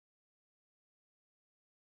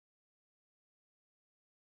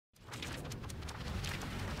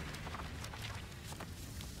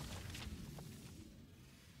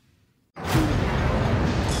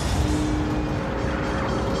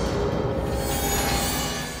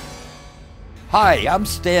Hi, I'm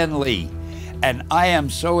Stan Lee, and I am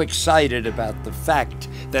so excited about the fact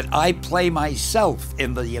that I play myself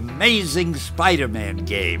in the amazing Spider-Man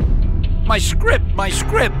game. My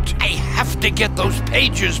script! I have to get those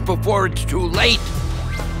pages before it's too late.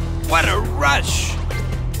 What a rush!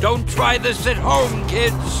 Don't try this at home,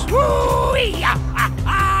 kids.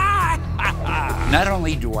 Not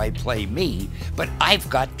only do I play me, but I've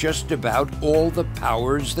got just about all the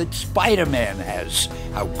powers that Spider-Man has.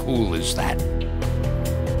 How cool is that?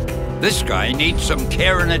 This guy needs some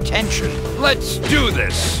care and attention. Let's do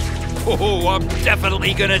this! Oh, I'm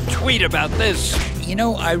definitely gonna tweet about this. You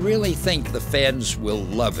know, I really think the fans will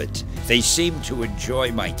love it. They seem to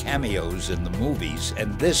enjoy my cameos in the movies,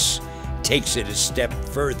 and this takes it a step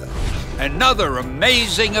further. Another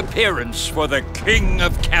amazing appearance for the King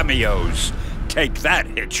of Cameos. Take that,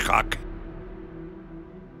 Hitchcock.